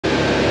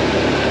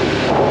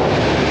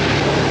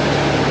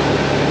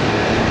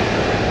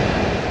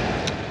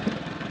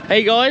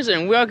Hey guys,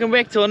 and welcome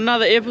back to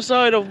another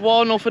episode of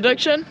Wild North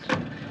Addiction.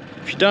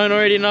 If you don't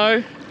already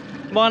know,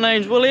 my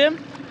name's William,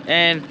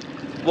 and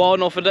Wild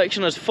North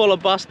Addiction is full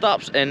of bust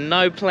ups and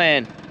no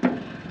plan.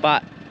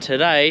 But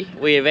today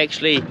we have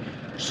actually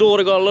sort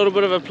of got a little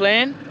bit of a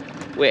plan.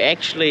 We're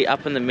actually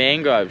up in the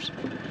mangroves.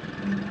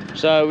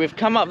 So we've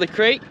come up the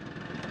creek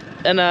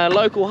in a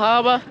local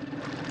harbour,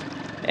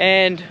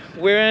 and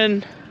we're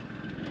in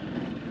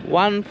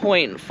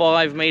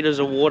 1.5 meters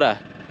of water.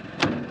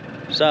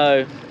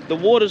 So the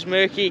water's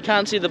murky, you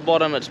can't see the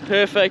bottom, it's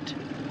perfect.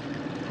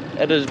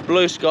 It is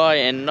blue sky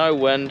and no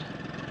wind,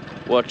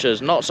 which is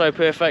not so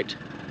perfect.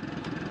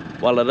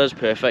 Well, it is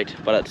perfect,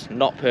 but it's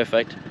not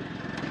perfect.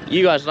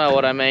 You guys know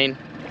what I mean.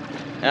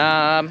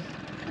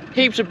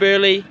 Heaps of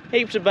burley,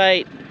 heaps of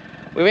bait.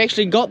 We've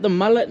actually got the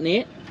mullet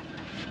net,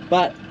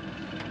 but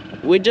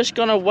we're just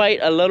gonna wait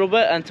a little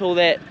bit until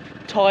that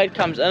tide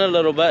comes in a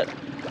little bit,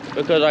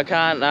 because I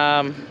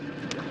can't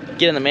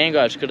get in the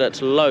mangroves because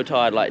it's low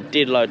tide, like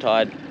dead low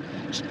tide.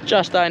 It's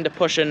just starting to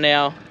push in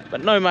now,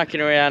 but no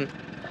mucking around.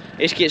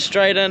 Let's get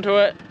straight into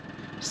it,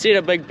 set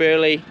a big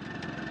burley,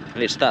 and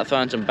let's start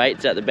throwing some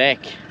baits out the back.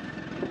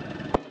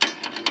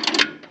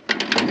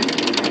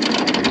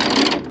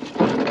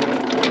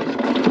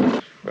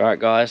 Right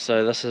guys,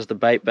 so this is the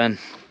bait bin.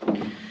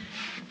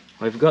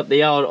 We've got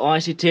the old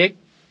Icy Tech,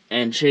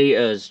 and she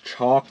is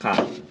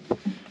chocker.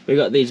 We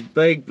got these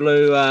big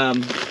blue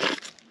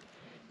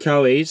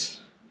cowies.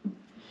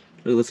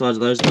 Look at the size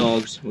of those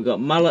dogs. We've got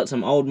mullet,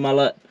 some old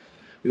mullet.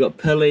 We've got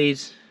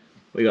pillies.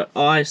 We got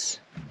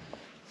ice.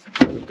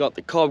 We've got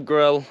the cob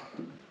grill.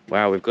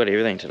 Wow, we've got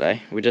everything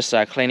today. We're just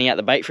cleaning out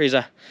the bait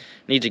freezer.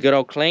 Needs a good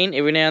old clean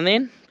every now and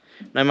then.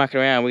 No mucking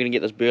around, we're gonna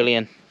get this burley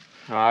in.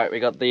 Alright, we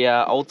got the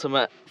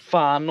ultimate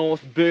Far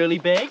North burley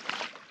bag.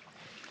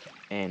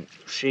 And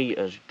she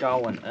is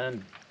going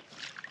in.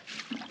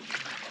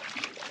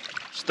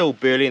 Still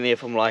burley in there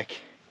from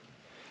like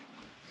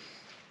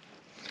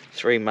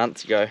 3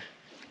 months ago.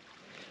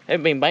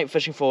 Haven't been bait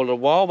fishing for a little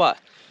while, but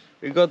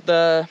we've got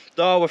the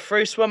Daiwa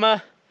free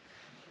swimmer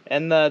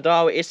and the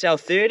Daiwa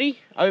SL30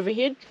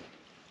 overhead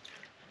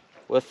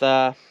with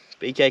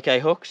BKK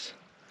hooks.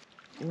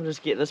 We'll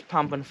just get this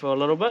pumping for a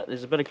little bit.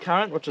 There's a bit of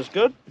current, which is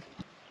good.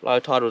 Low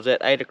tide was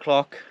at 8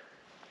 o'clock,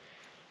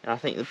 and I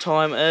think the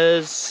time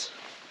is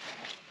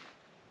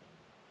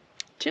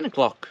 10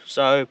 o'clock,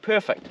 so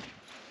perfect.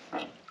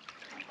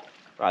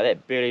 Right,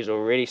 that burley's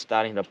already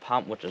starting to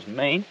pump, which is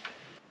mean.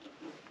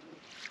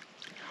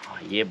 Oh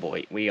yeah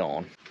boy, we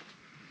on.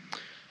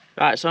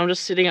 Right, so I'm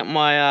just setting up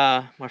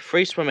my my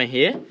free swimmer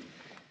here,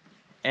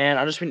 and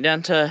I just went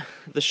down to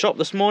the shop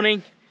this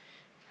morning.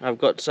 I've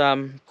got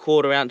some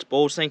 1/4 ounce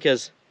ball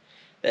sinkers.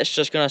 That's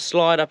just going to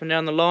slide up and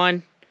down the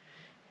line.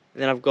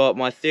 And then I've got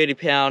my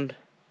 30-pound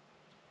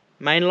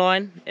main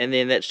line, and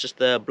then that's just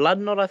the blood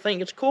knot, I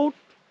think it's called.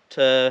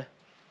 I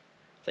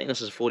think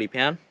this is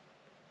 40-pound,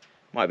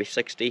 might be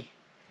 60.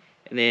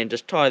 And then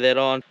just tie that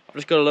on. I've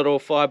just got a little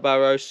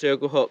 5-bar row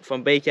circle hook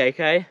from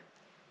BKK,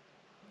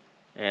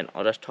 and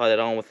I'll just tie that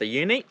on with the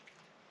uni,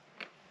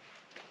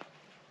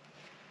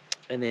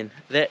 and then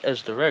that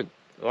is the rig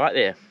right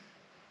there.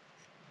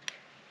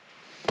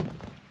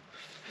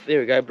 There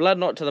we go, blood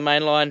knot to the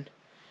main line,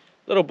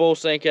 little ball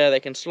sinker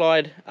that can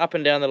slide up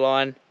and down the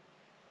line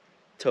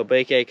to a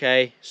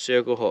BKK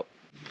circle hook.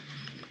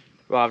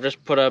 Right, I've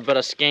just put a bit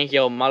of skanky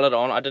old mullet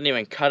on. I didn't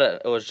even cut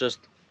it, it was just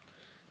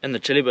in the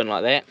chili bin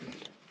like that,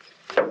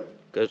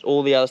 because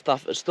all the other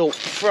stuff is still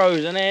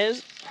frozen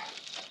as.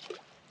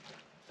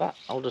 But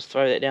I'll just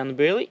throw that down the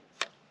burley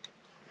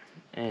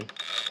and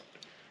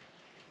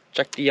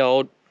chuck the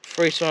old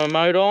free swimmer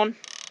mode on.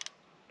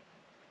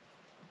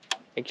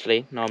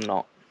 Actually, no I'm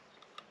not.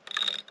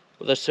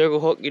 With a circle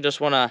hook, you just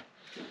want to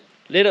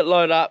let it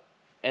load up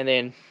and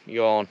then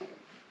you're on.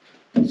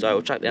 So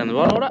we'll chuck down the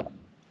bottom of it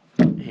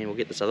and we'll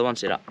get this other one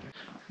set up.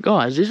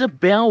 Guys, there's a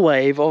bow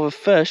wave of a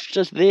fish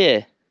just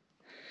there.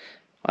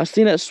 I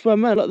seen it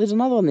swim in. Look, there's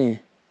another one there.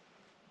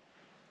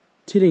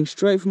 It's heading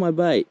straight for my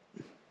bait.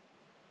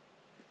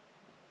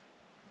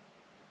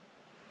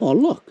 Oh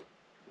look,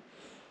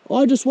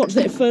 I just watched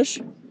that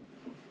fish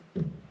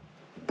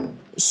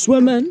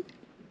swim in,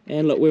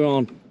 and look, we're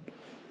on.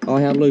 Oh,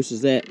 how loose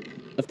is that?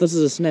 If this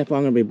is a snapper,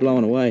 I'm going to be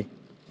blown away.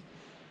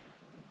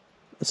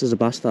 This is a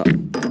bust up.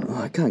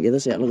 Oh, I can't get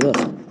this out, look at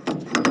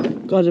this.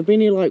 Guys, I've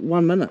been here like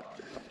 1 minute.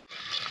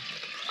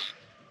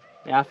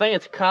 Yeah, I think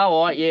it's a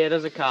kahawai. Yeah, it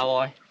is a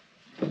kahawai.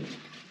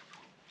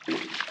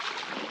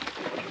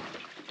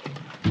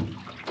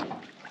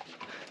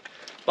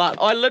 But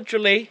I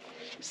literally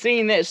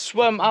seen that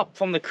swim up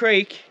from the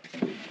creek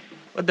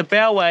with the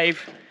bow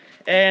wave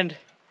and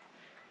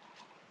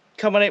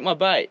come and eat my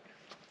bait.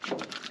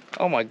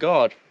 Oh my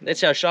god, that's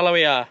how shallow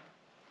we are.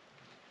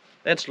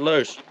 That's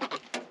loose.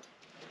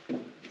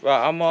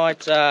 Right, I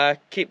might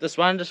keep this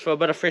one just for a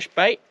bit of fresh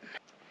bait,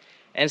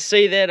 and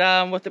see that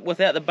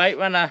without the bait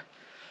runner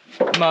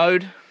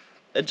mode,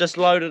 it just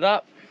loaded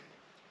up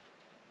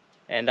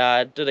and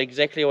did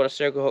exactly what a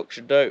circle hook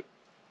should do.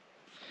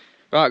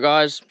 Right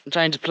guys,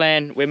 change of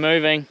plan, we're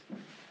moving.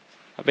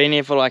 I've been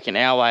here for like an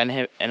hour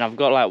and I've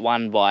got like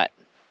one bite.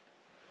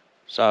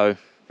 So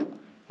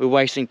we're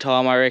wasting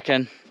time, I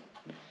reckon.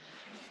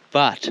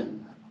 But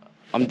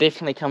I'm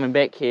definitely coming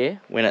back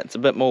here when it's a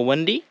bit more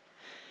windy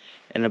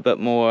and a bit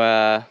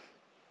more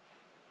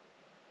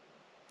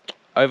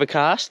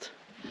overcast.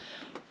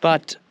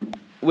 But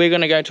we're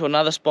going to go to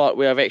another spot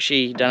where I've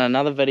actually done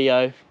another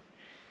video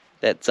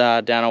that's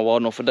down on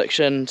Wild North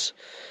Addictions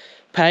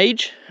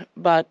page.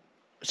 But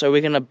so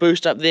we're going to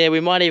boost up there.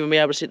 We might even be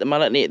able to set the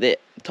mullet net. The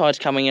tide's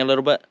coming in a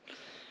little bit,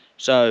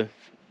 so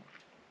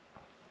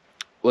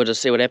we'll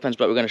just see what happens.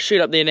 But we're going to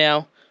shoot up there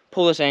now,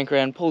 pull this anchor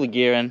in, pull the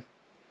gear in,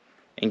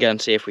 and go and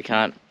see if we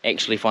can't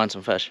actually find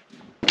some fish.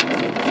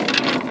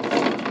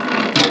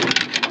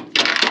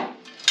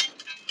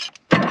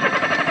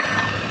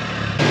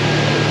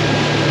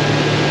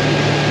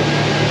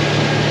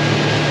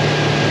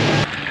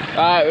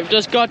 Alright, we've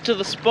just got to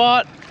the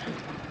spot,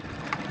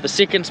 the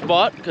second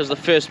spot, because the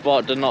first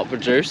spot did not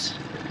produce.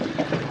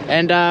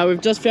 And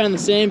we've just found the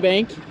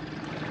sandbank.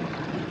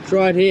 It's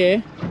right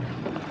here.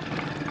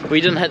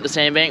 We didn't hit the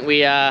sandbank,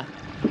 we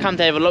come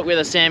to have a look where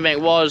the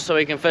sandbank was so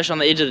we can fish on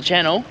the edge of the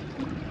channel.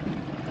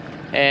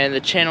 And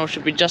the channel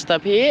should be just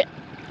up here.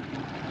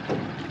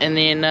 And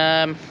then,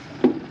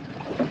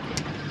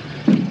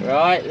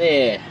 right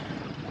there.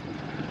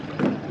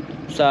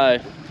 So,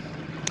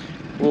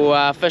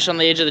 we'll fish on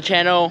the edge of the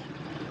channel,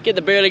 get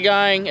the burley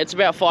going. It's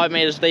about 5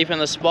 meters deep in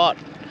the spot.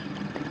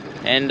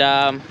 And,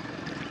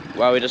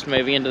 well, we're just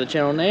moving into the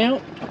channel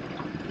now.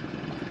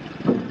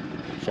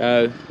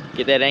 So,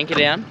 get that anchor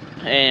down.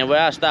 And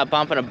we'll start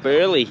bumping a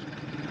burley.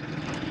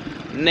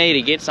 Need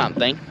to get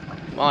something.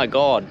 My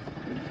God.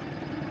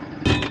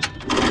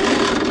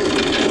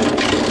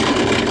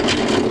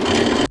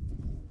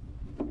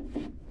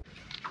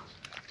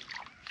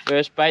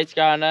 First bait's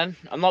going in.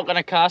 I'm not going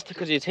to cast it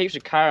because there's heaps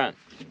of current.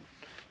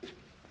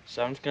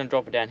 So I'm just going to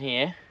drop it down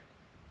here.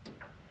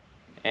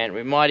 And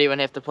we might even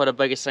have to put a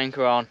bigger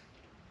sinker on.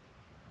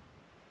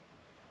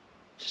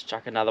 Just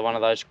chuck another one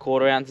of those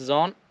 1/4 ounces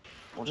on.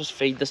 We'll just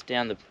feed this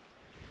down the...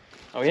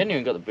 Oh, we haven't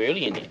even got the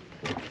burley in yet.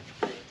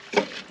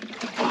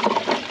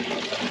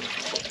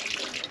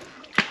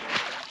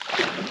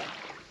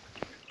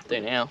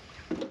 Do now.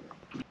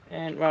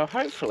 And well,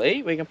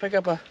 hopefully we can pick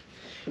up a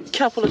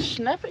couple of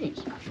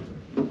snappies.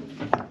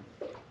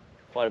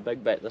 Quite a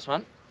big bait, this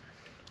one.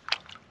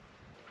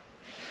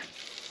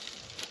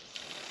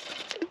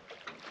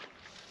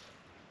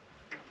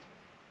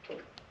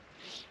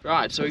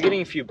 Right, so we're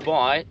getting a few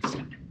bites.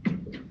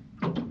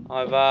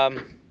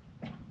 I've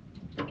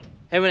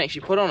haven't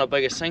actually put on a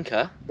bigger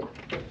sinker,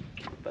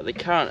 but the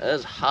current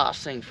is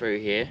harsing through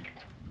here.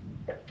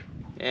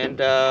 And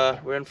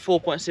we're in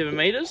 4.7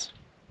 meters.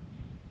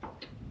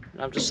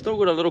 And I've just still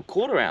got a little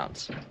 1/4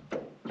 ounce.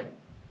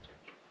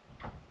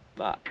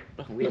 But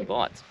look at weird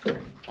bites.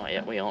 Oh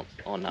yeah, we're on.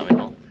 Oh no, we're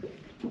not.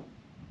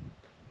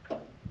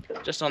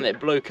 Just on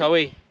that blue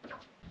cowie.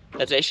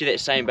 That's actually that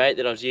same bait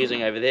that I was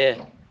using over there.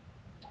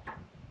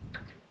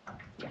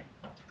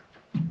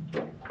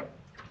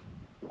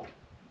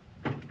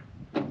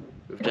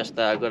 We've just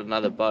got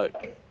another boat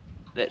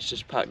that's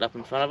just parked up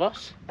in front of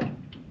us.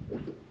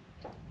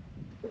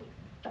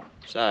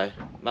 So,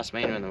 must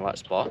mean we're in the right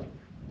spot.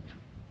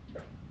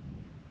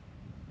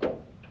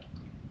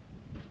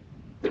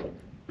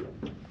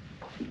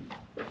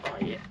 Oh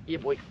yeah, yeah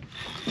boy.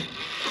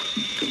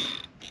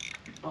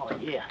 Oh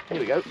yeah, here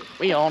we go,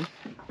 we on.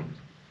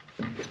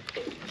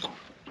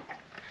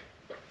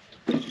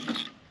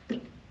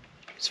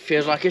 This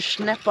feels like a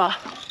snapper.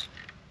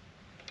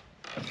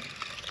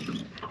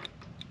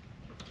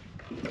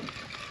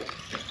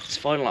 It's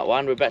fighting like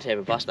one, we're about to have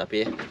a bust up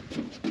here.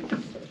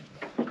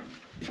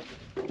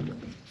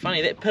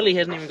 Funny, that pilly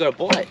hasn't even got a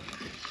bite.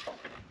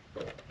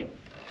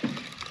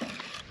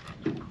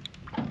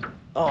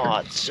 Oh,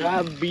 it's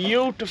a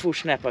beautiful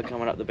snapper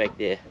coming up the back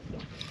there.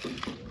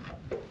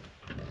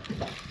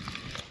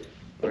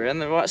 We're in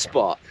the right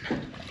spot.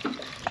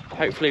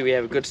 Hopefully we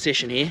have a good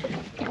session here.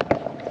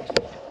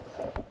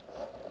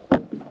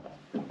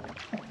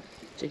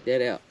 Check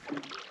that out.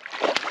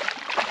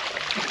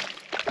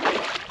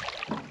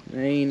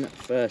 Mean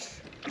fish.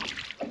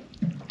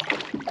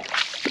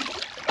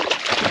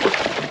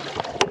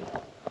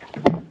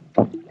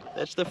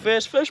 That's the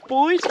first fish,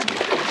 boys.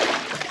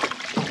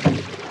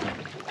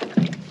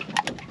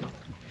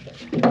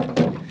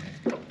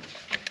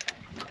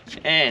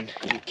 And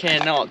you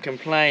cannot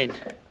complain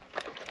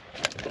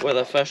with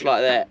a fish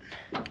like that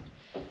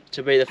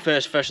to be the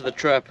first fish of the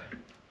trip.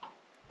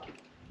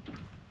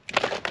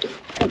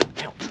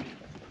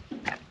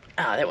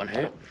 Ah, that one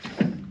hurt.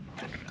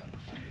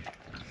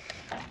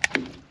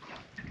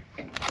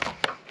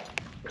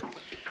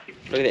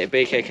 Look at that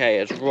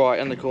BKK, it's right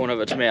in the corner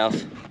of its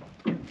mouth.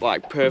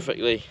 Like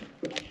perfectly.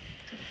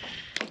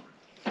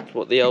 It's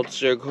what the old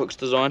circle hook's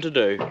designed to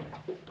do.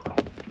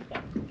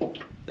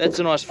 That's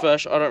a nice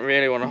fish. I don't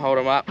really want to hold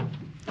him up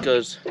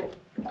because,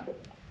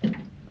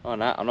 oh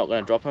no, I'm not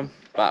going to drop him,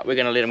 but we're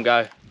going to let him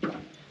go.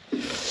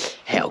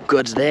 How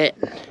good's that?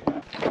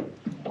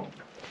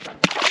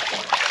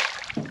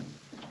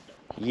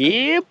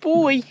 Yeah,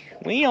 boy,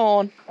 we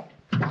on.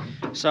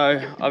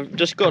 So I've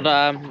just got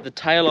the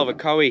tail of a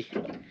koi,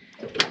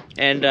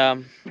 and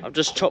I've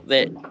just chopped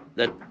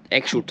the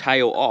actual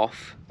tail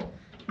off,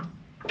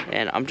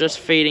 and I'm just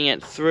feeding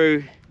it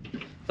through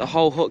the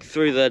whole hook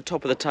through the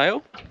top of the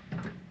tail,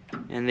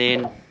 and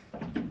then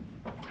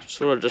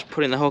sort of just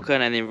putting the hook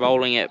in and then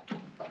rolling it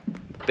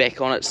back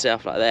on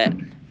itself like that.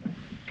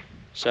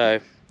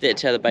 So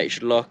that's how the bait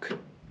should look,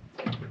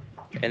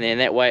 and then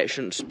that way it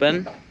shouldn't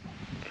spin,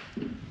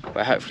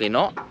 but hopefully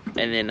not.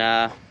 And then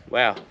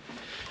wow,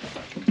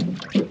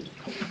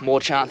 more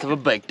chance of a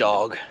big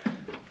dog.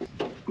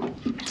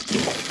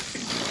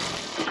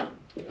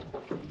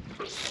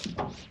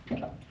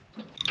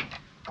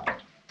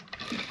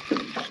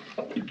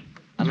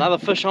 Another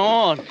fish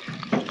on.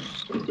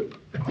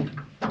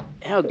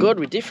 How good,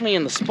 we're definitely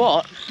in the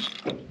spot.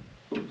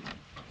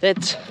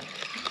 That's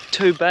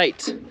 2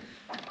 baits,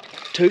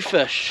 2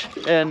 fish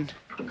in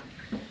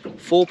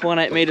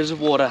 4.8 meters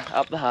of water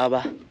up the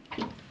harbour.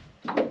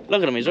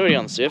 Look at him, he's already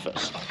on the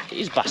surface.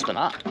 He's busting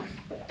up.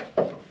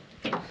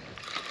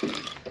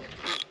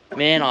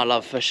 Man, I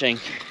love fishing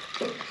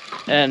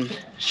in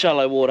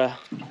shallow water.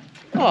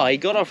 Oh, he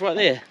got off right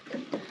there.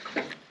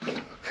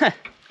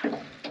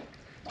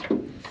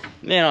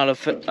 Man,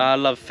 I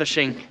love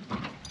fishing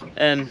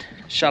in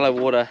shallow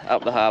water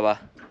up the harbour.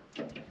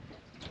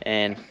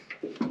 And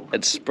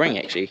it's spring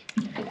actually.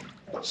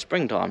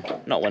 Springtime,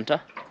 not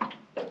winter.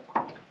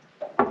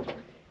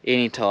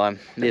 Anytime,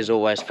 there's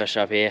always fish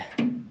up here.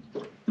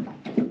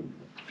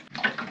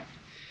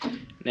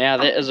 Now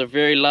that is a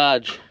very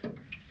large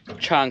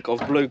chunk of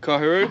blue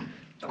kohuru,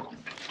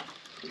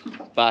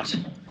 but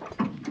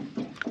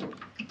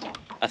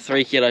a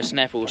 3 kilo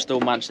snapper will still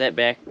munch that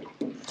back.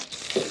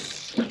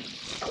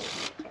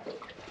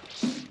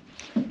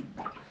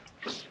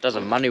 Does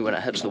a money when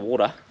it hits the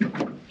water.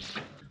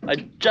 I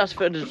just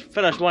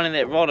finished one in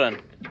that rod in,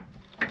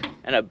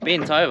 and it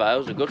bent over. It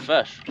was a good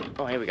fish.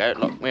 Oh, here we go.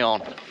 Look, we're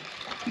on.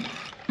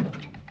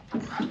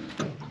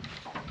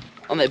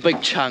 On that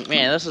big chunk,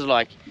 man. This is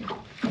like,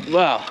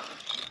 wow.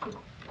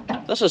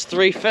 This is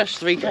 3 fish,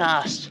 3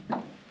 casts.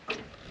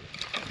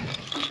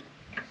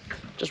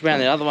 Just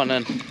round the other one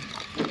in.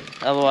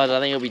 Otherwise, I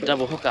think it'll be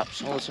double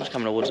hookups. Oh, this one's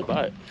coming towards the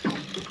boat.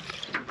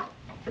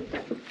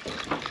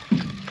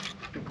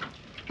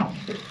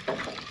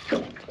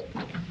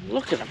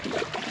 Look at him.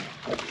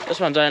 This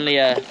one's only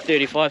a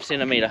 35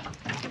 centimetre.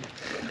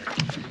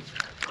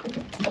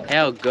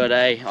 How good,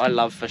 eh? I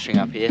love fishing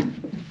up here.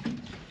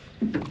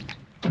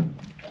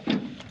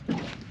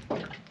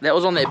 That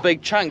was on that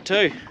big chunk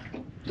too.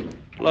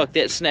 Look,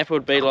 that snapper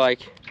would be like,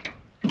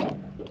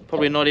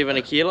 probably not even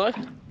a kilo.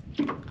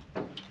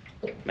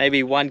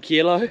 Maybe 1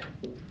 kilo.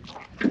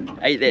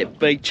 Ate that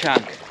big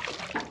chunk.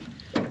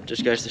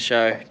 Just goes to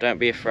show, don't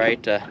be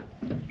afraid to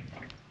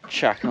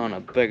chuck on a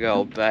big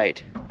old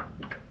bait.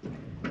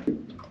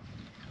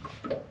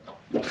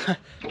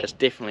 It's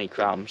definitely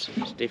crumbs.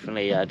 It's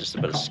definitely just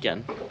a bit of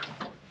skin.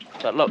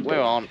 But look, we're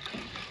on.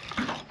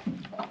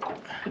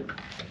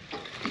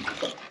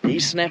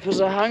 These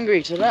snappers are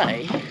hungry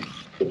today.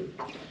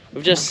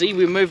 We've just seen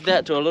we moved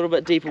that to a little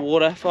bit deeper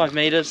water, 5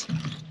 meters.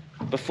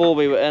 Before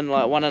we were in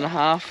like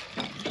 1.5.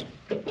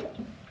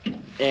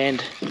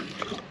 And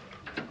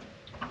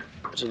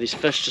so these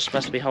fish just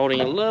must be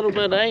holding a little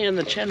bit, eh, in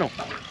the channel.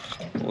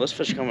 Well, this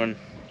fish coming.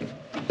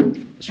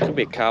 This could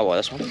be a carwai,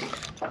 this one.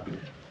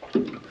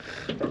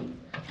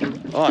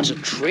 Oh, it's a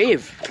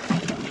trev.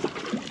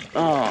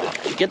 Oh,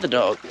 did you get the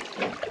dog?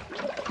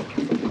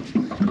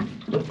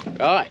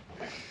 Right.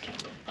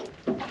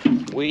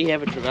 We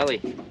have a trevally.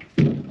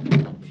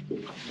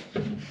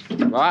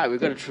 Right,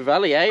 we've got a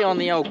trevally, eh, on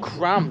the old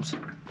crumbs.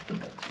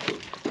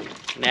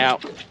 Now,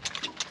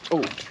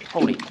 oh,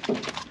 holy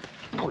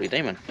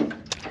demon.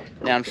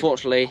 Now,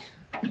 unfortunately,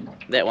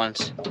 that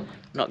one's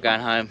not going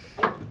home.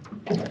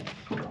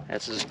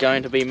 This is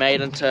going to be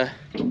made into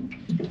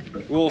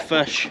raw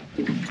fish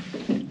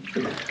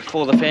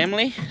for the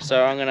family.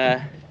 So I'm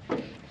gonna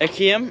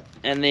icky him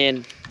and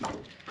then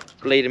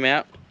bleed him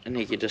out, and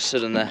he could just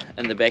sit in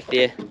the back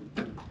there.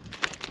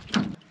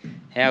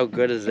 How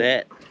good is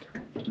that?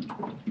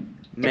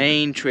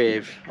 Mean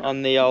trev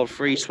on the old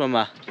free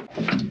swimmer.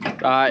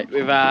 Right,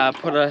 we've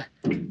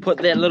put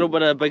that little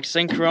bit of big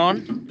sinker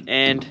on,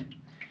 and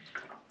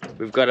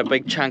we've got a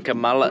big chunk of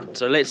mullet.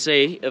 So let's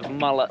see if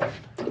mullet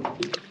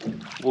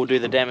will do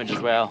the damage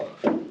as well.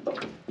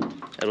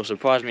 It'll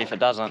surprise me if it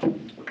doesn't.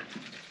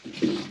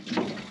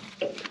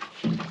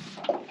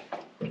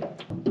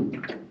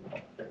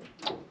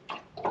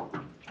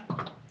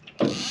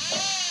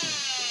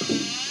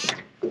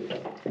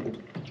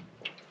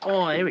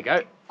 Oh, here we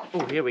go.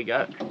 Oh, here we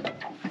go.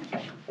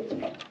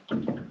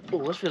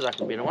 Oh, this feels like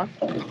a better one.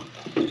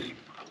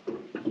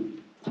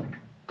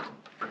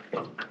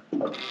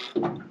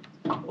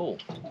 Oh,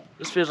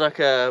 this feels like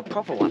a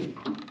proper one.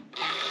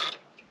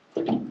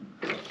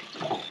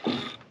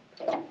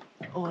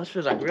 Oh, this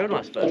feels like a real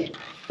nice fish.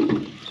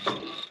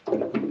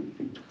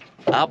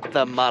 Up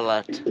the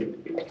mullet.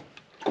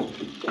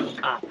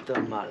 Up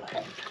the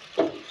mullet.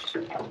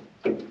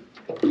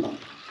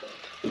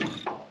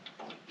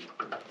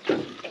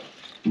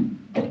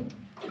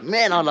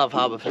 Man, I love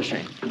harbour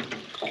fishing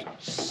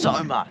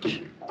so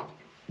much.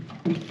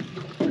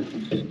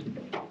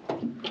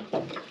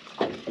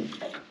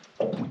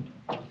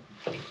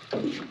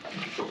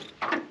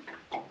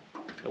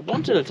 I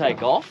wanted to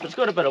take off. It's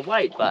got a bit of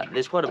weight, but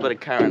there's quite a bit of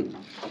current.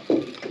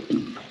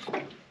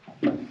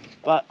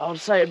 But I would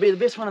say it'd be the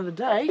best one of the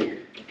day.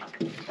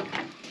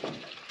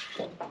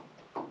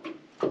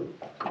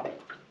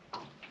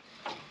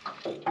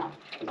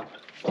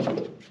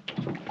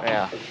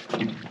 Yeah,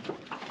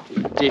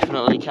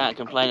 definitely can't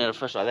complain at a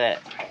fish like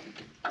that.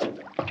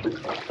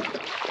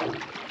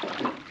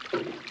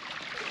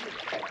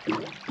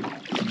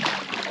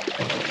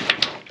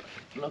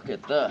 Look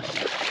at this.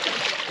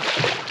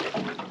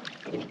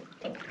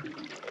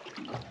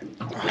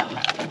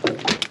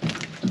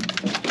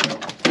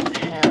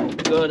 How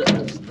good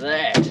is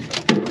that?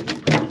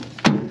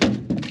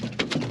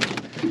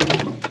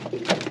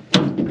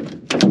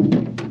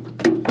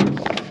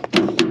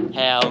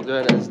 How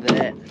good is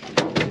that?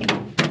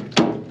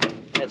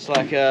 It's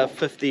like a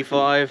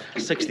 55,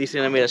 60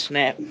 centimetre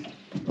snap.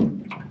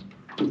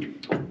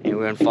 And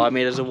we're in 5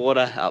 metres of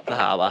water up the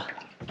harbour.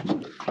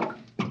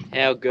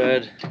 How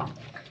good.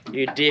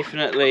 You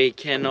definitely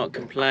cannot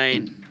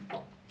complain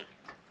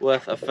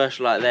with a fish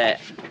like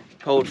that,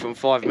 pulled from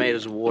 5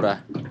 metres of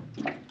water.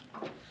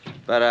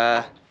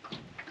 But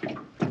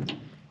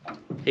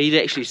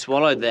he'd actually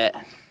swallowed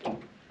that.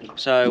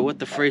 So with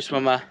the free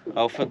swimmer,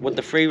 with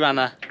the free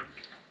runner,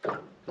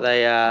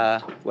 they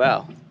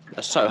well,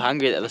 they're so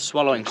hungry that they're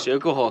swallowing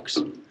circle hooks.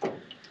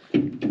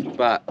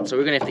 But so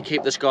we're gonna have to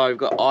keep this guy. We've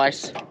got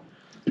ice.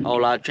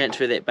 I'll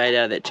transfer that bait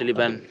out of that chili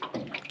bin,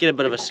 get a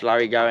bit of a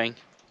slurry going,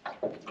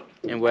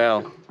 and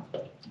well,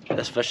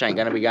 this fish ain't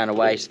gonna be going to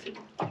waste.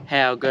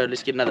 How good.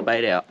 Let's get another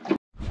bait out.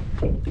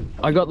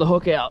 I got the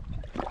hook out,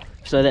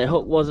 so that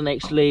hook wasn't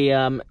actually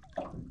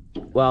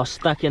well,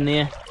 stuck in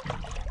there.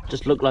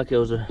 Just looked like it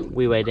was a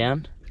wee way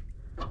down,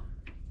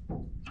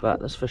 but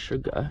this fish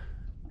should go.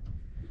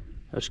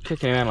 I was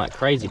kicking around like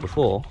crazy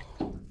before.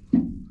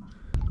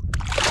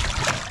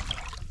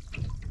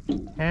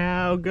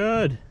 How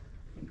good.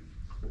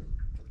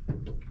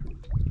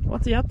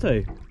 What's he up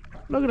to?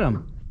 Look at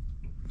him.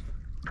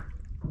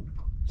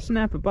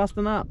 Snapper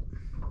busting up.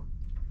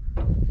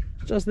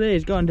 Just there,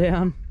 he's gone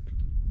down.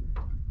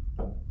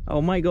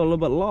 Oh, mate got a little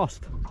bit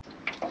lost.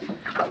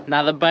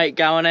 Another bait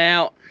going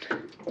out.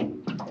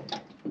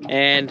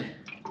 And,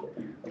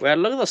 well,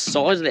 look at the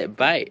size of that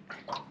bait.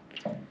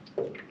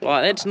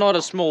 Like, that's not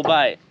a small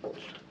bait.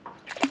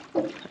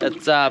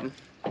 It's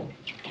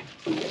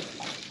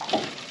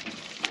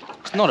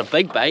not a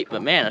big bait,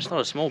 but man, it's not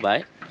a small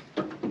bait.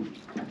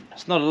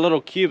 It's not a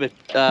little cube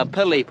of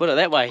pilly, put it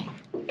that way.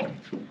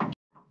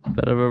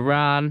 Bit of a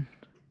run.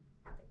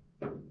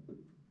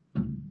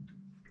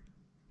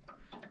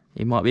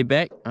 He might be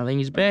back. I think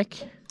he's back.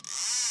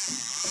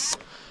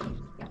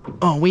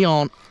 Oh, we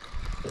on.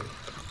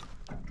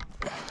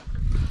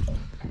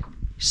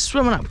 He's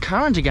swimming up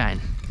current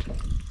again.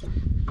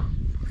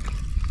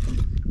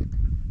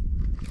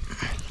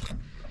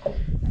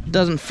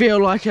 Doesn't feel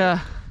like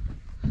a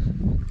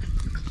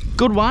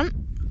good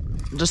one.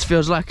 Just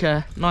feels like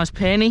a nice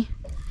panny.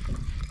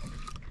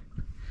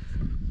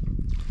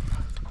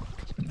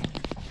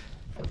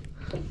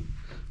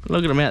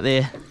 Look at him out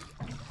there.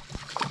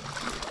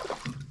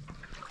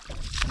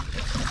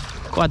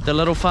 Quite the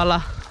little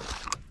fella.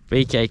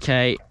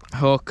 BKK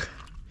hook.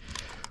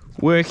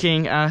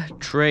 Working a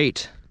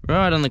treat.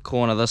 Right in the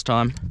corner this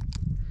time.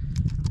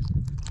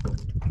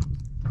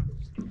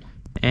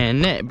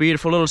 And that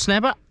beautiful little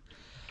snapper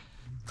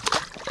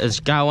is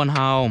going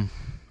home.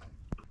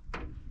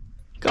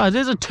 Guys,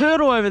 there's a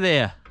turtle over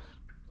there.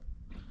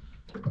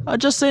 I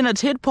just seen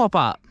its head pop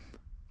up.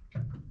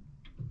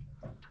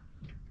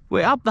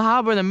 We're up the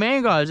harbour in the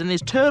mangroves and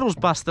there's turtles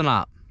busting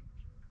up.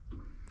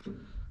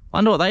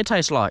 Wonder what they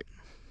taste like.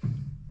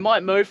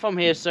 Might move from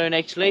here soon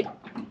actually.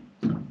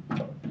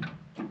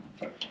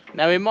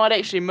 Now we might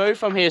actually move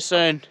from here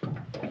soon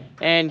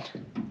and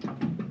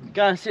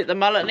go and set the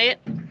mullet net.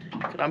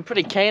 Cause I'm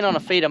pretty keen on a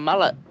feed of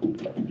mullet.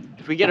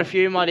 If we get a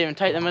few, might even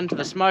take them into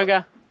the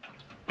smoker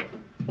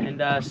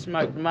and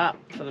smoke them up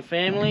for the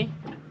family.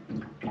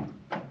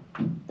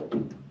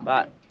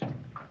 But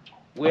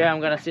where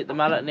I'm going to set the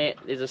mullet net,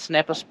 there's a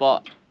snapper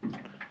spot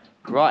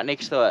right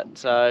next to it,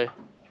 so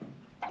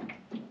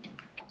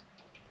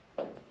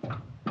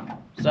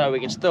we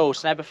can still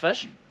snap a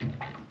fish.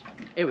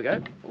 Here we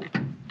go.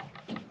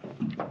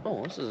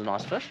 Oh, this is a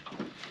nice fish.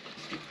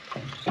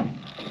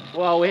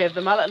 While we have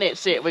the mullet net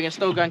set, we can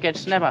still go and catch a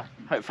snapper,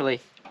 hopefully.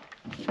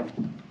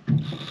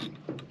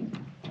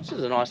 This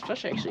is a nice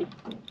fish actually.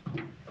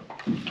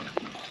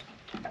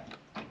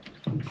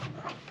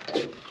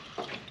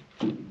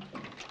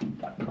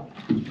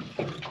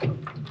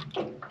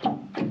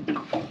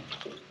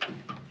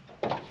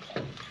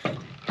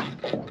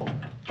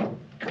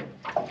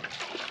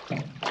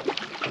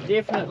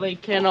 Definitely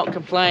cannot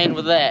complain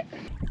with that.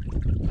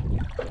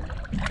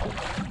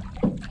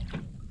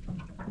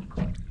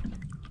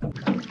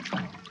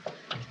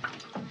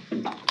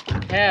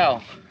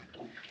 How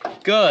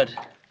good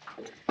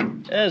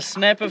is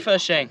snapper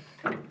fishing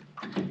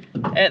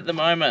at the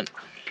moment.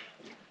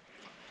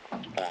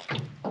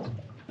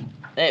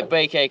 That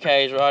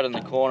BKK is right in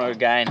the corner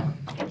again.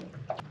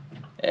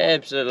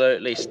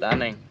 Absolutely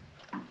stunning.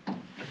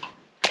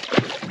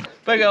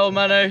 Big old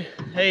Manu,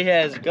 he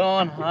has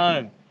gone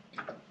home.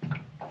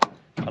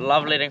 I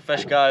love letting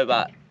fish go,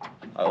 but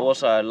I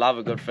also love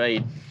a good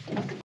feed.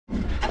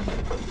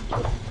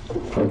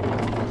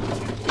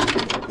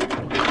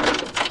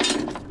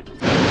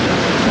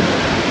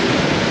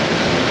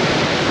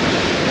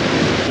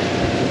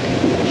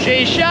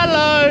 She's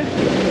shallow.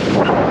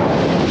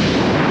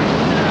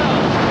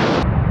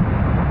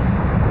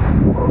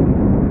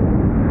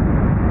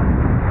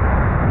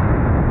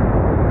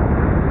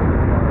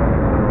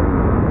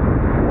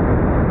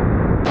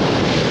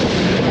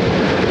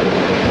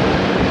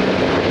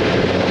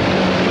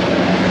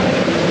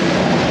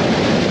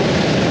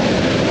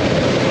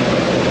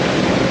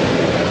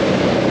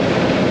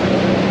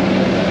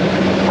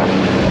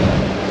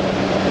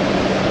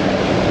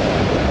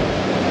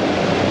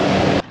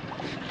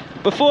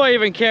 Before I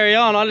even carry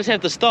on, I just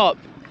have to stop.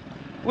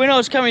 When I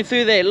was coming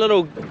through that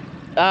little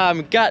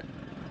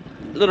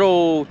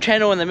little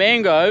channel in the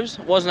mangroves,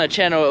 it wasn't a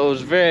channel, it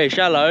was very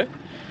shallow,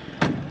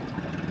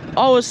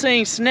 I was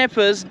seeing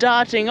snappers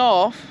darting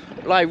off,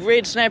 like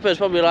red snappers,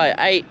 probably like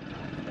 8,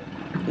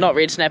 not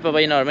red snapper,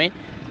 but you know what I mean,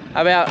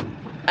 about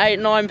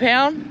 8-9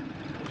 pound,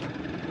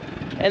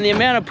 and the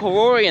amount of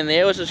porori in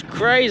there was just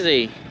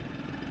crazy.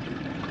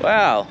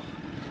 Wow,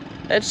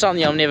 that's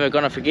something I'm never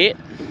gonna forget.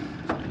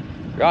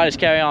 Right, let's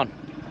carry on.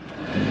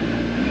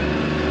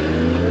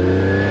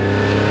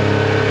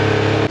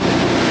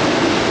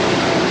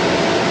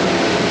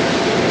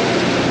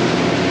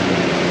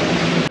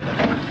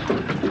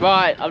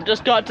 Right, I've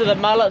just got to the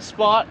mullet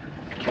spot,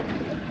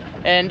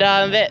 and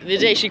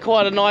there's actually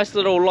quite a nice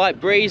little light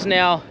breeze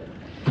now.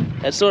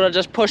 It's sort of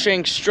just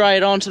pushing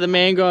straight onto the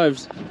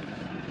mangroves,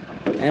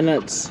 and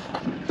it's,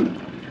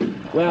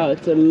 wow,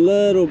 it's a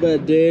little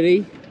bit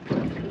dirty.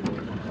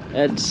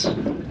 It's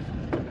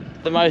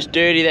the most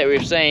dirty that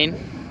we've seen.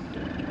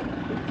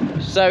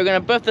 So we're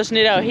gonna biff this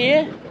net out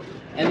here,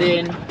 and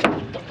then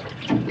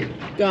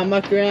go and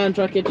muck around,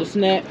 try to catch a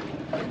snap,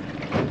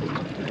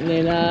 and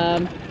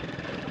then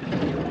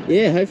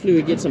yeah, hopefully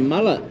we get some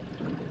mullet.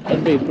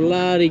 That'd be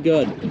bloody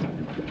good.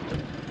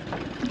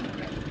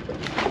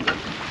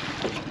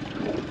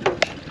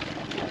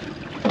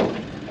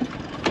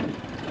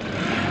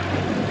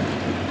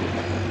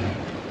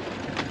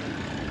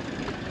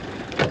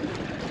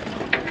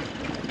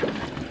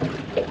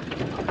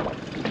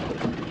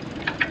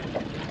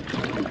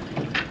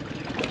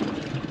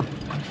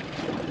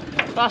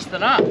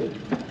 Busting up.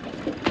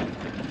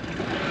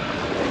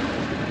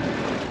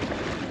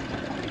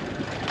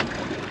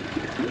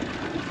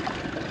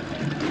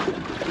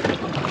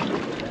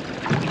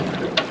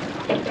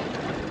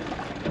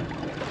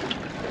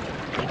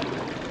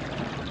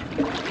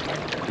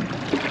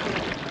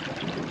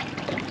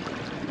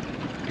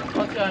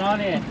 What's going on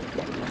here?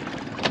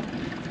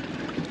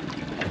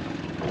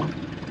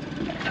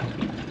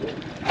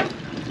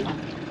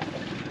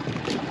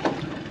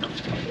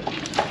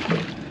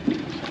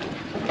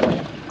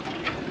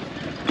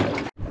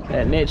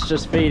 That net's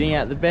just feeding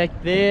out the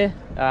back there,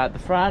 at the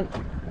front.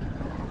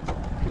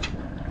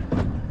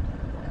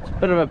 It's a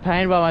bit of a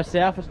pain by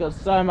myself, it's got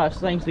so much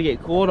things to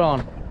get caught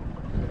on.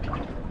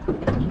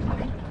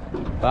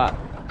 But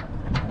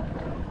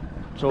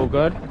it's all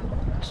good,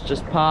 it's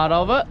just part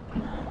of it.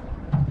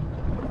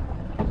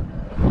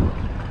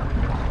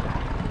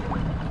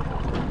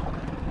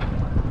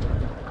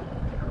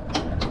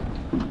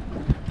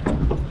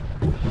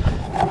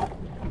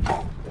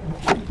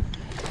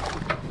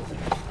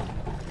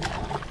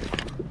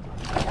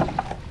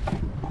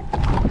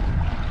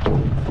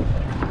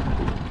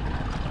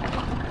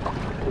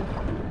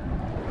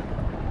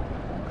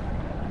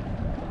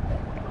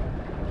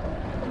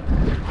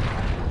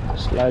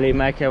 Slowly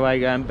make our way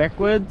going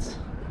backwards.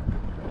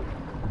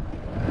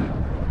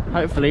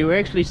 Hopefully we're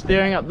actually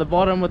stirring up the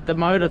bottom with the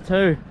motor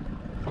too,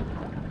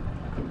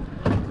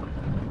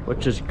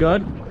 which is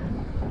good.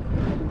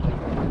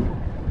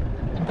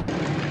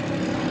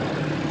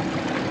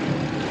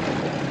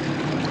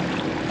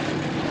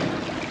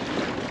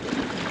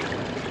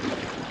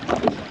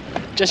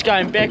 Just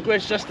going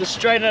backwards just to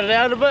straighten it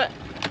out a bit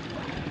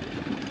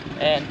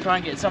and try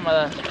and get some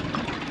of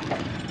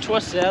the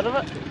twists out of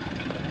it.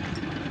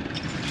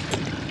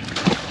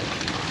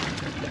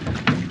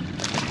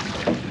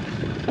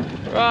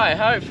 Right,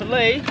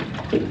 hopefully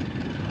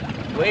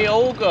we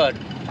all good.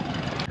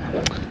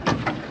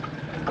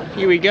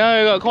 Here we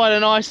go, got quite a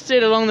nice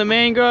set along the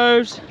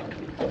mangroves.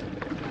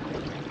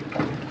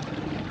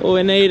 All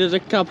we need is a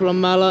couple of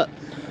mullet.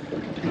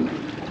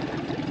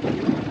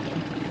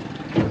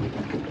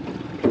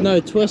 No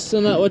twists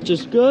in it, which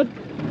is good.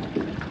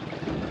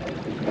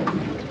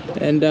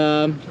 And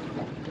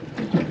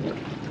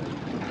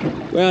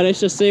well, let's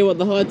just see what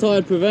the high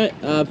tide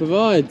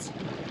provides.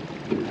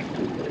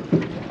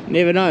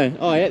 Never know.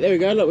 Oh yeah, there we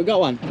go, look, we got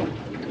one.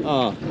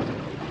 Oh,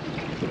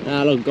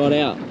 ah, look, got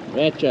out.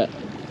 Ratchet.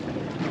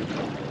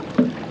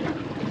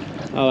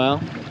 Oh well.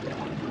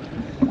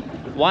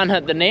 One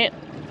hit the net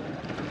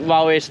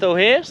while we're still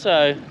here,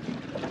 so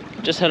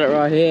just hit it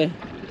right here.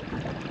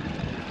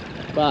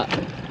 But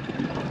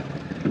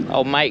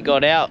old mate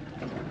got out.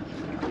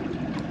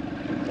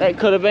 That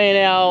could have been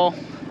our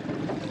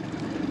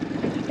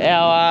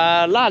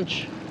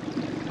lunch.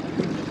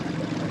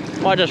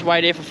 Might just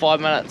wait here for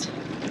 5 minutes.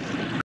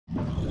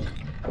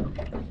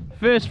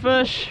 First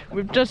fish,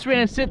 we've just went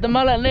and set the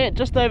mullet net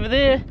just over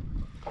there.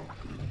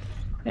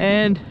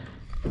 And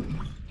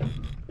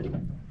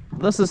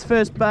this is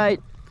first bait.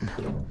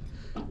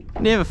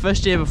 Never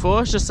fished here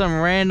before, it's just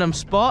some random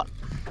spot.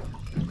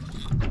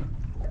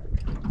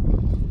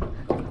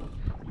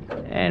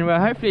 And well,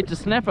 hopefully it's a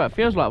snapper, it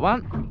feels like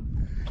one.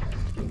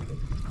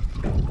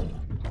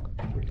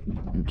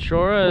 It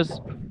sure is,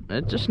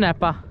 it's a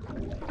snapper.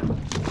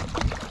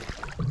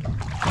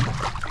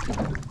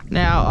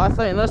 Now, I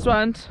think this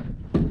one's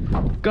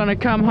gonna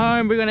come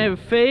home, we're gonna have a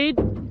feed.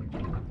 I'm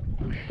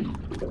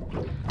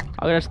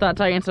gonna start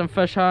taking some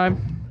fish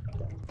home.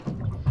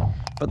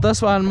 But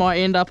this one might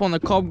end up on the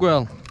cob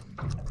grill.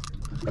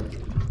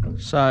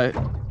 So,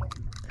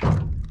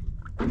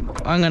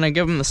 I'm gonna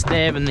give him the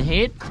stab in the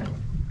head.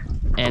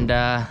 And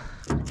I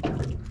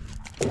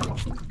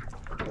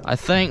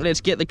think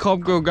let's get the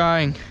cob grill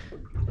going.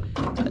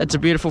 That's a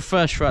beautiful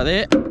fish right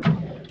there.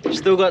 We've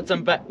still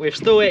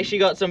actually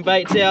got some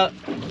baits out,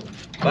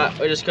 but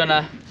we're just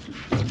gonna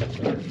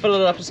fill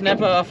it up a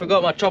snapper. I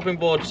forgot my chopping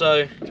board,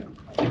 so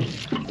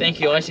thank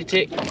you, Icy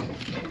Tech.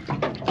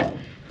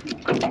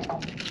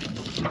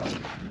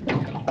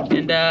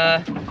 And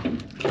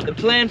the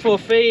plan for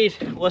feed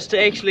was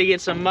to actually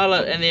get some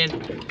mullet and then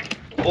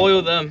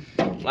boil them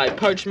like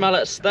poached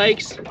mullet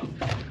steaks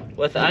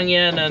with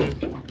onion and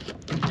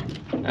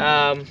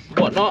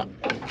whatnot,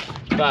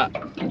 but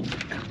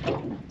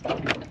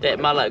that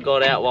mullet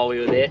got out while we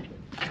were there.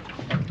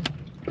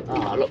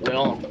 Oh, look, we're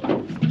on.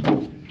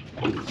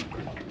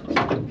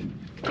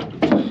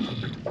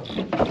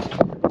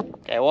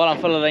 Okay, while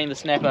I'm filleting the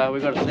snapper,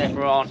 we've got a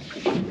snapper on.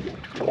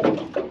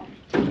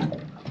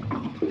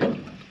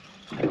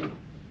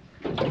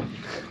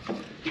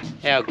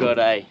 How good,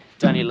 eh?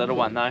 It's only a little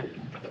one though.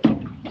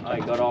 Oh,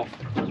 he got off.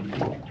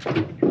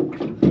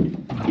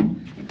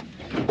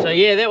 So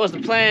yeah, that was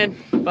the plan,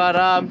 but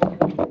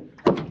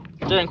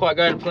didn't quite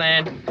go to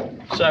plan.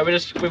 So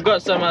we've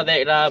got some of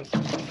that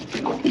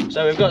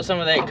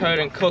code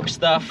and cook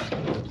stuff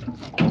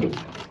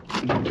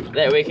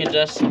that we can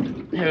just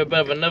have a bit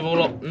of a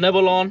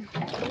nibble on.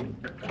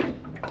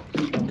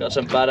 Got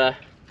some butter.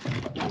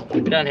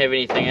 We don't have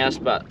anything else,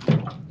 but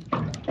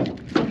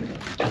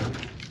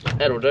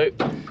that'll do.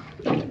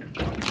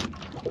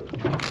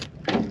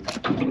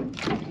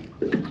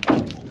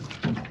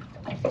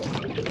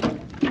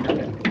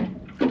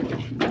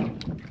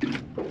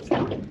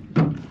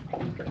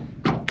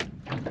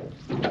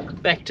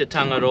 Back to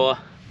Tangaroa.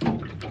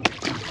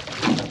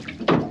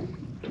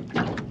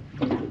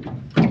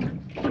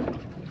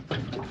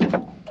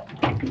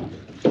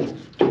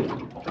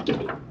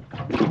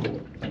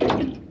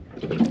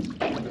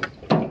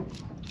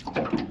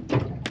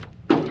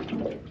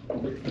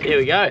 There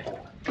we go.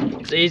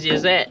 It's easy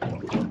as that.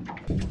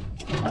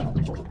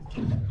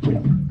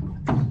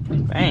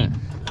 Bang.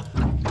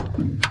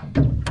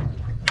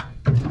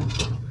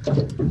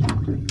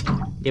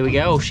 There we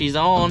go, she's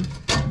on.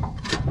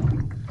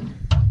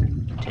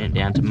 Turn it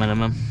down to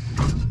minimum.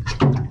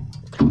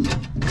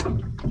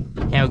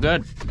 How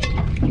good?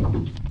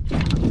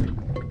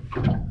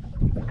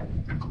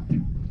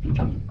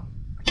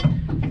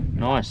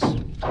 Nice.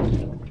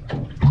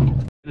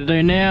 What to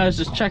do now is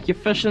just chuck your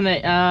fish in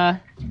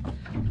that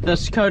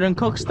this coat and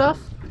cook stuff.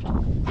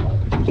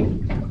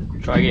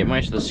 Try to get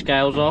most of the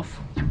scales off.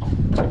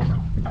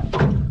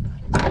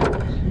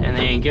 And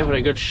then give it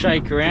a good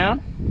shake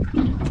around.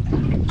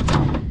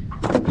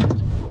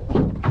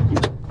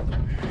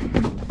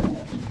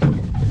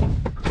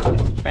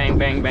 Bang,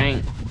 bang,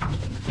 bang.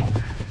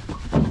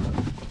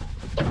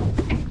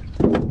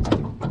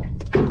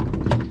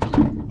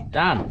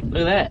 Done.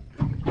 Look at that.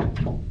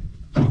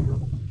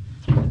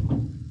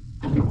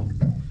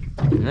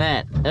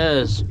 That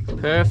is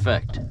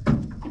perfect.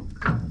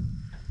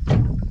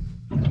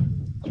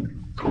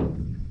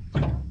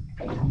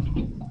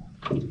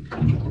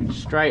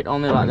 Straight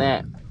on there like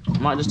that.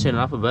 Might just turn it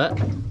up a bit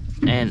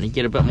and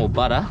get a bit more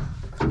butter.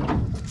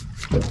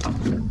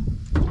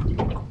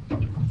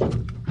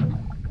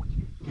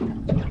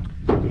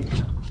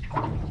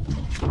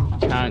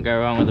 Can't go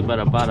wrong with a bit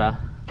of butter.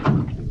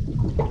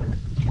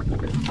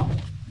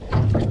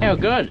 How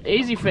good,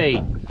 easy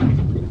feed.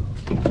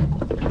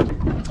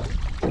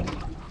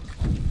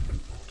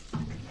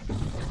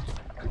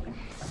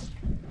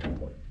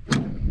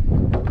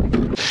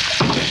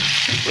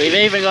 We've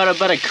even got a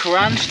bit of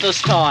crunch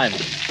this time.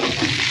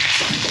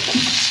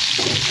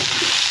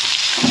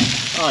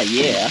 Oh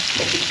yeah.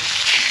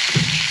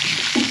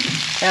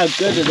 How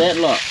good did that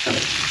look?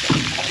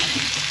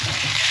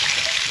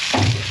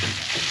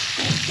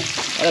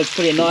 That looks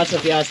pretty nice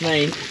if you ask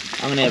me.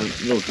 I'm gonna have a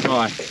little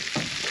try.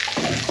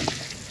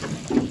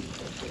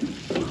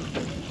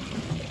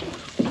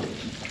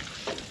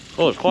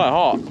 Oh, it's quite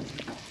hot.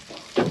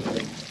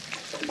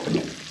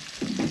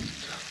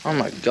 Oh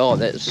my god,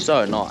 that's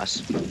so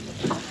nice.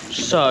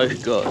 So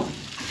good.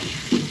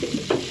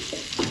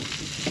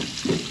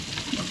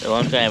 So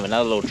I'm gonna have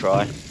another little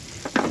try.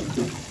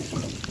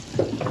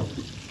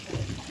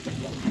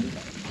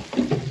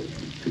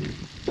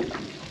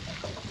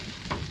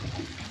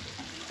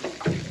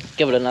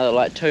 Give it another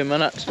like 2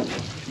 minutes.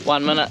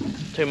 1 minute,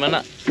 2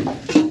 minutes.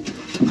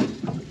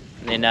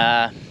 And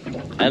then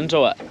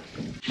into it.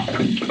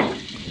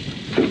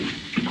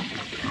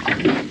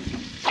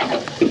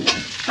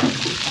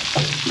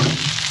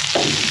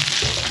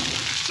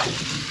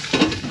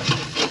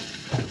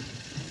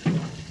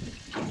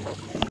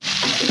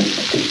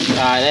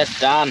 Alright, that's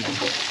done.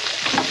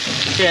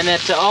 Turn that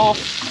to off.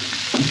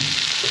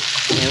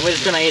 And we're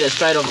just gonna eat it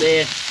straight off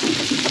there.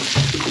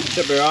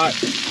 Should be right.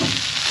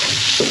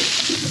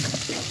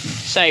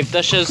 Save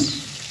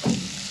dishes.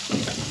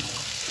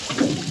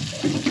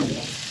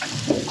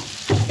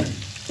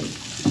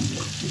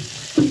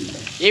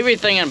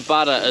 Everything in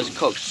butter is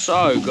cooked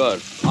so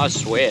good, I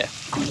swear.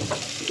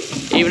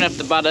 Even if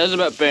the butter is a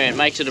bit burnt, it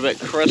makes it a bit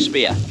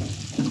crispier.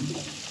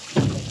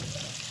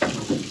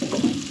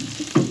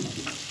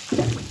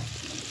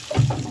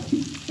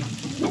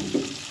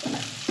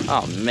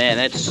 Oh man,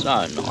 that's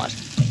so nice.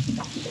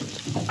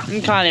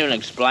 You can't even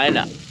explain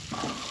it.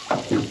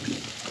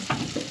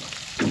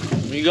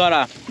 You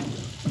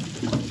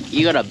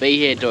gotta be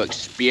here to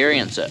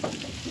experience it.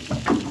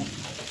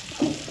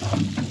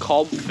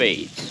 Cob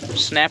feeds,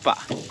 snapper.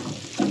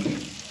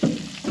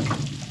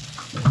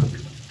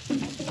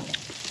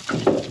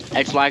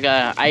 It's like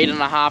a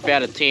 8.5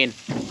 out of 10.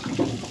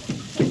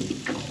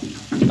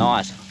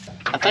 Nice.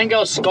 I think I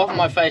was scoffing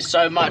my face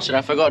so much that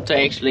I forgot to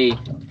actually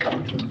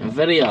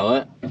video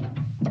it.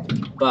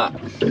 But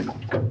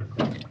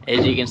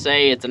as you can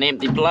see, it's an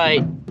empty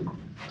plate.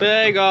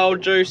 Big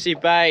old juicy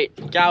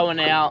bait going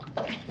out.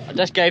 I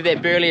just gave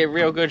that burley a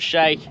real good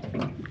shake.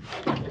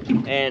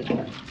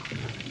 And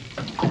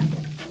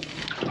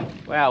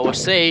well, we'll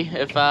see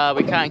if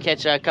we can't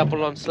catch a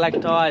couple on slack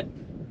tide.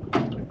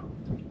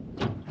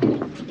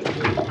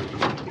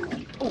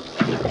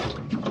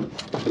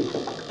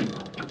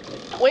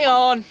 We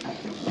on.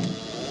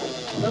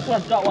 This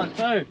one's got one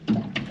too.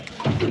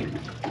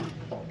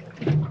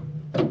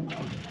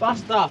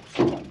 Buster.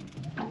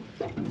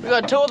 We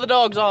got 2 of the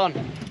dogs on.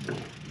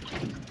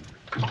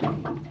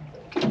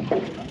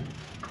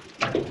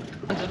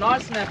 It's a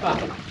nice snapper.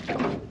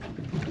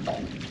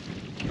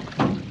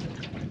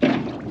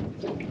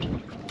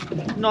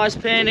 Nice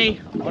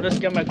penny. I'll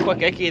just give him a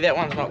quick icky. That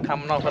one's not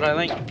coming off, I don't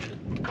think.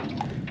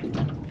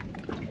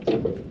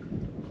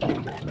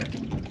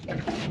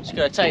 Just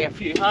gotta take a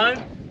few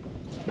home.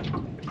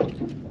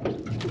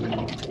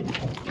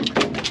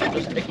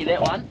 Just icky that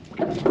one.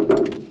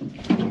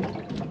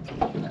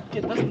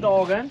 Get this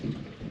dog in.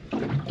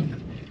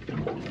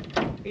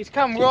 He's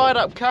come right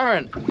up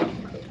current.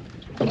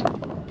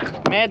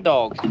 Mad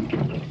dog.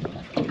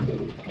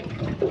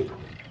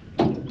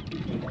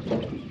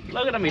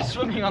 Look at him, he's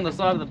swimming on the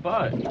side of the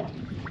boat.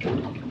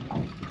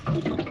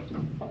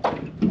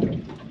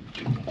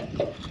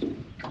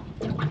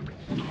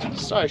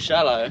 So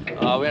shallow.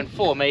 Oh, we're in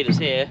 4 meters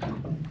here.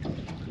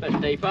 A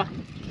bit deeper.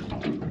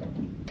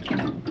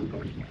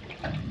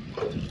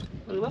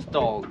 Look at this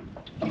dog.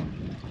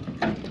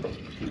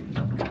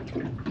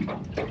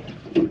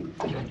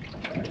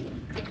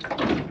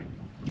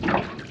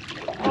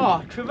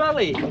 Oh,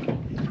 trevally!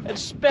 It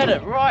spat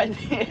it right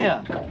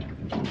there.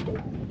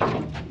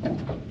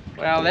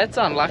 Well, that's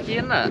unlucky,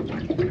 isn't it?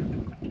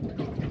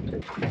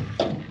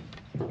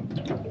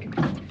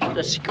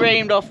 Just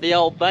screamed off the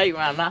old bait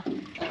runner.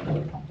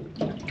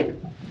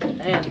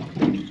 And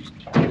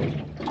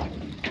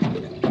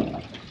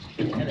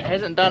it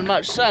hasn't done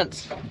much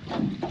since.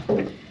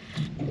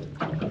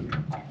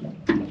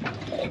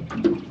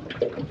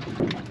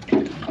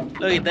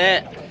 Look at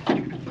that.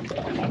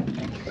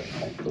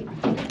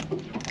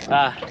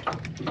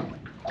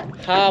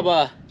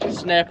 Harbour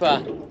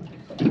snapper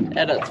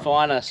at its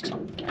finest.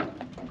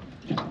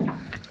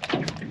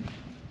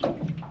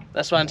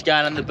 This one's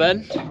going in the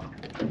bin.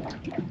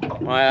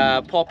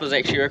 My pop has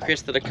actually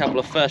requested a couple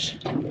of fish.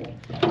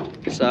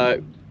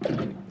 So,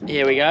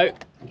 here we go.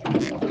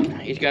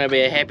 He's going to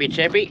be a happy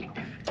chappy.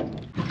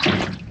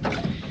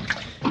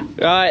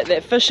 Right,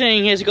 that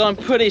fishing has gone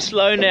pretty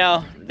slow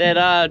now.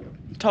 That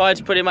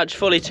tide's pretty much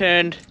fully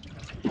turned.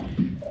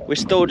 We're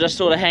still just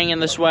sort of hanging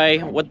this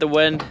way with the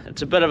wind.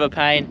 It's a bit of a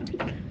pain.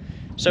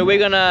 So we're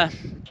going to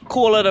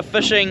call it a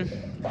fishing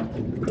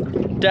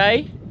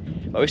day.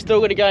 But we're still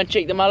going to go and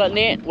check the mullet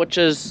net, which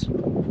is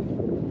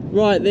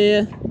right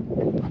there.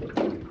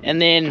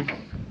 And then,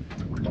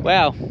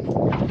 well,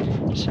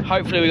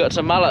 hopefully we got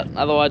some mullet,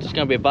 otherwise it's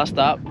going to be a bust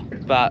up.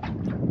 But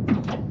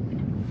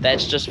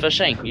that's just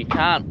fishing. You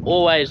can't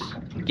always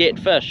get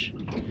fish.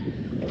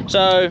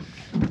 So,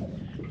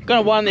 I'm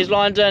going to wind these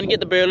lines in, get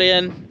the burley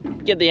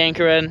in, get the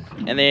anchor in,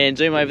 and then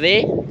zoom over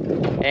there.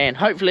 And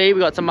hopefully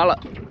we got some mullet.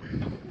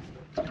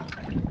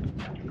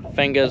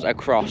 Fingers are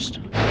crossed.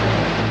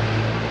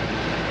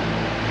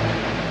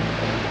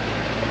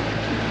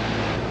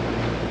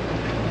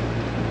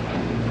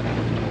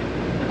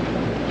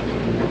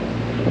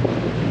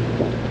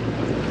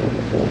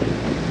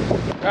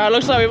 Right,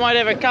 looks like we might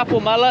have a couple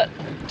mullet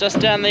just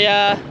down the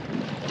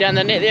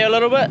net there a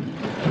little bit,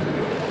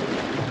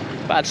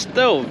 but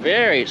still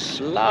very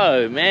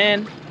slow,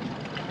 man.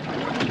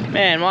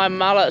 Man, my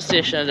mullet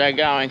sessions are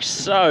going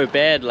so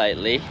bad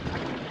lately.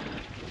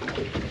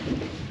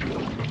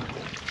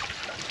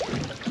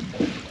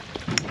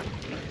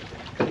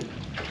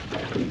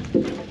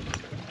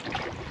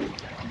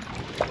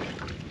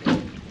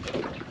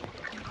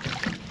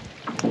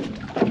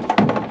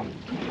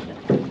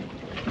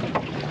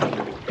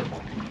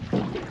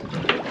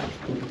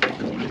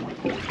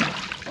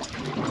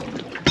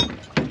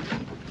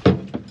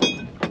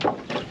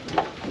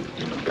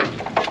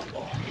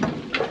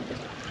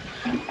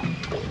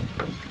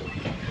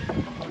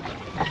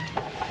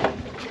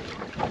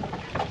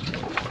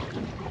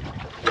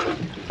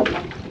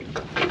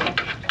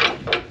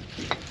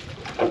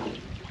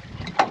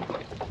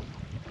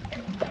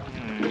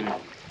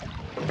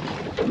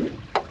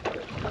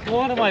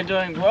 What am I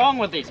doing wrong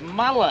with these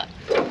mullet?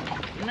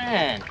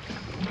 Man.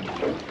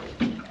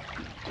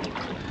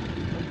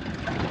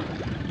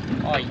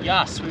 Oh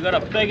yes, we got a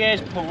big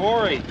ass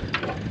parori.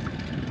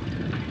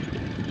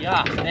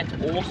 Yeah, that's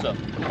awesome.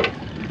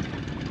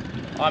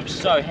 I'm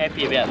so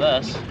happy about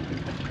this.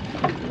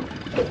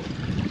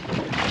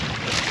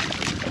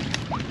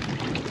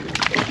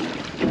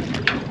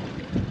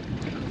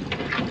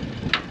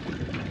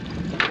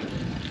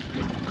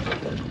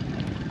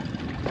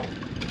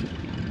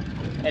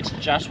 That's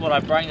just what I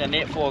bring the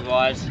net for,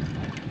 guys.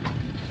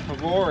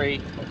 Parori.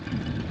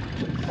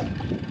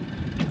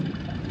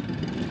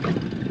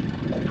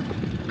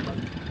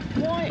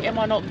 Why am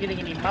I not getting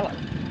any mullet?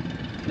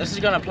 This is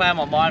going to play on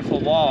my mind for a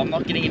while. I'm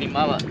not getting any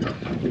mullet.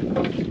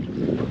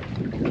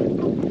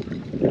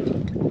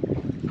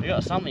 We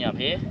got something up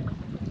here.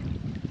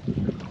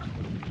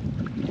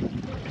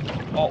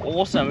 Oh,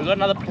 awesome. We got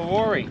another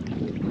parori.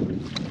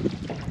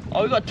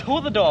 Oh, we got two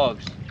of the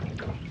dogs.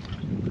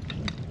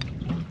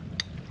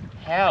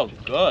 How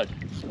good.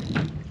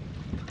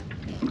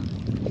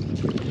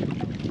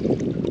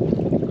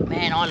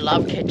 Man, I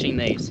love catching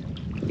these.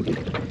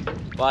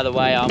 By the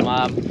way, I'm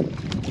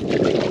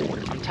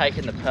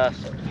taking the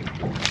piss.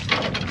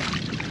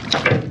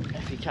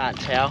 If you can't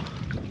tell.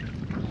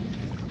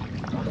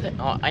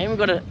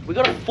 We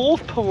got a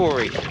fourth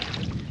parori.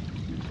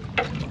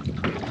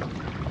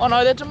 Oh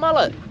no, that's a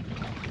mullet.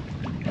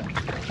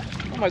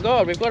 Oh my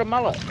god, we've got a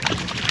mullet.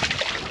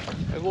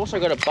 We've also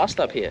got a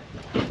bust up here.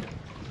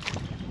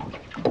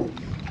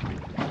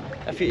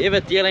 If you're ever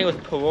dealing with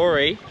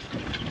parori,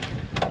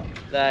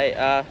 they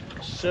are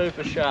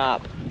super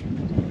sharp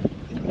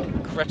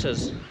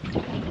critters.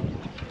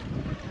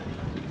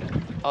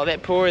 Oh,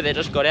 that parori that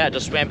just got out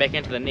just swam back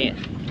into the net.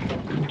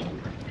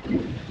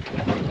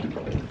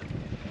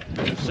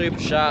 Super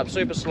sharp,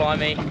 super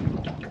slimy.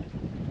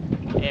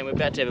 And we're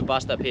about to have a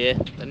bust up here.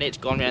 The net's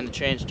gone around the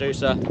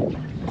transducer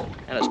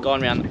and it's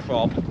gone around the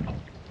prop.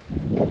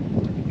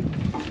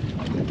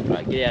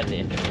 Right, get out of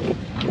there.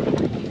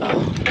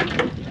 Oh.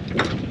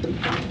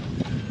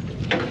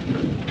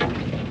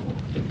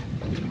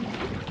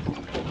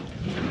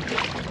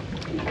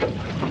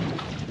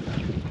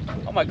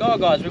 Oh my god,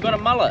 guys, we've got a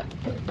mullet.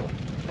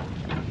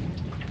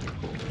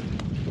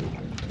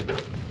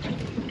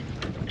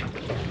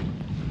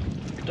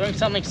 Doing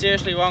something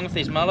seriously wrong with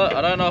these mullet.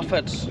 I don't know if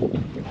it's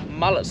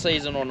mullet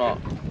season or not.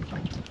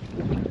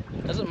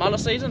 Is it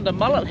mullet season? Did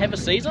mullet have a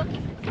season?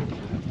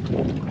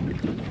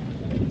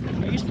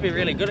 I used to be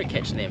really good at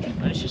catching them.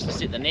 I just used to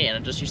set the net and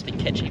I just used to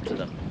catch heaps of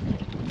them.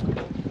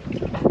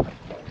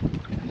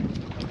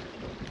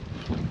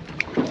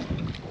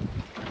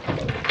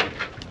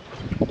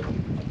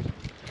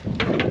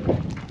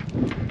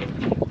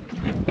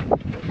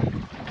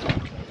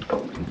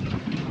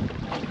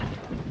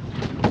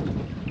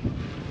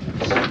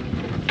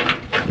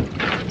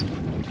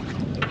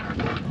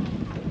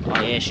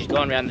 Yeah, she's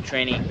gone around the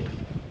tranny.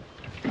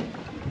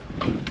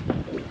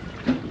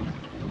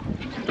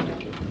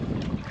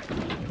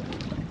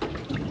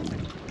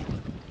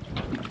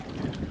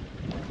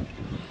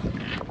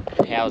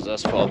 How's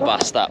this for a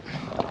bust up?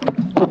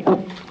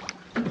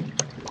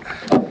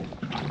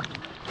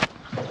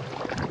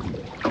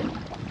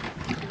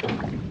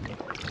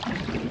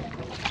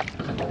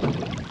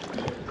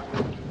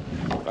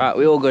 Right,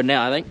 we're all good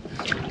now, I think.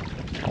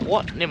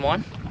 What? Never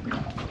mind.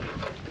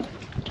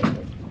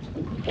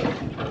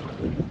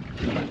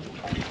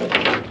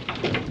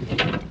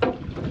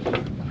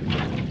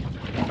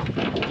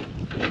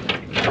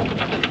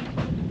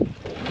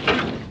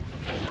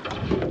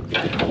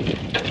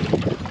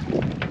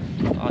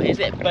 Here's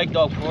that big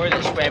dog parori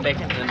that swam back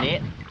into the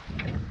net.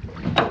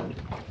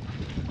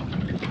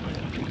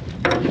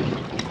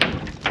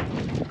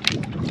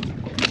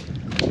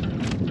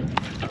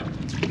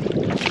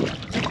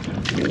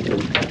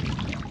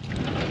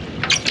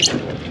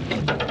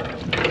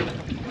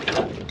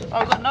 Oh,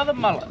 I've got another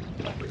mullet.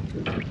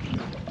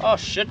 Oh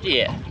shit,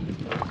 yeah.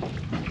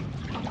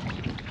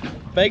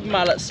 Big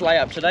mullet slay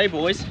up today,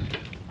 boys.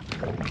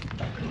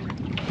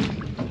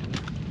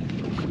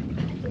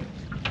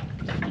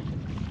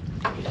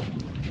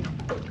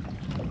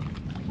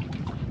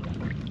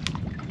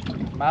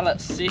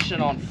 Mullet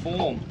session on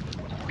form.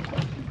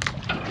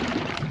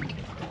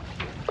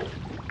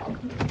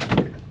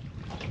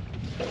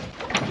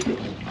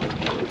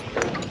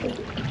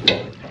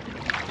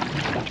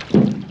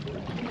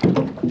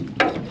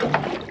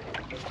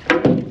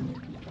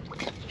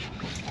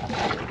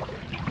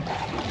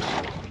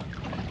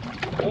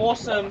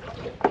 Awesome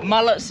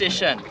mullet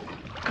session.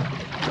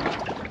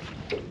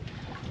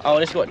 Oh,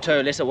 let's got two,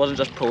 unless it wasn't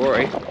just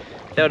Pawori.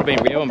 That would have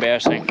been real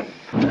embarrassing.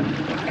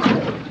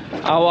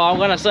 Oh, well, I'm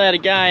gonna say it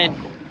again,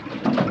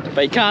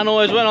 but you can't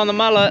always win on the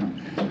mullet.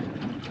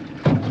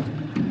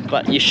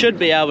 But you should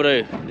be able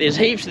to. There's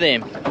heaps of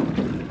them.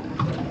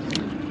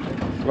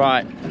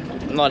 Right,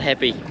 I'm not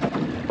happy.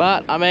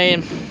 But, I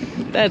mean,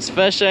 that's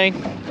fishing.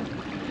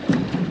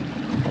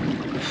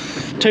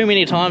 Too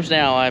many times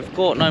now. I've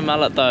caught no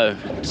mullet though.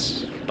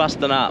 It's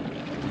busting up.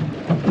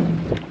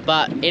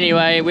 But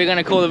anyway, we're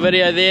gonna call the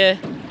video there.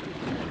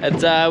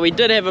 It's we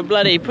did have a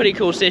pretty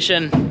cool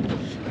session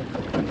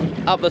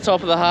up the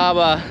top of the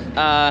harbour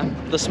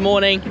this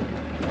morning,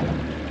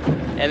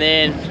 and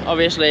then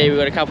obviously we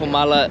got a couple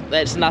mullet.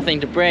 That's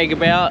nothing to brag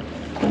about,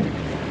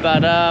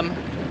 but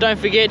don't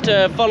forget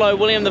to follow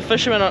William the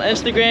Fisherman on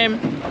Instagram,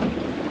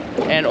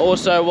 and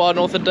also Wild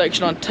North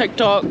Addiction on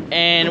TikTok,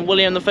 and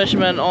William the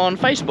Fisherman on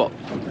Facebook.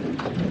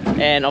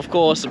 And of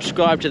course,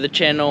 subscribe to the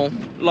channel,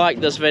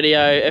 like this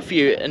video if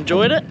you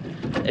enjoyed it.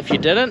 If you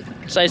didn't,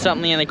 say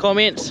something in the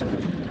comments,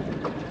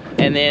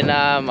 and then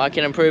I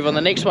can improve on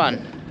the next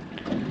one.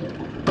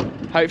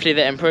 Hopefully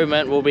that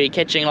improvement will be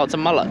catching lots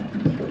of mullet.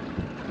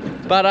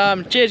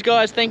 But cheers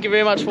guys, thank you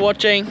very much for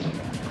watching,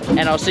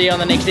 and I'll see you on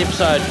the next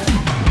episode.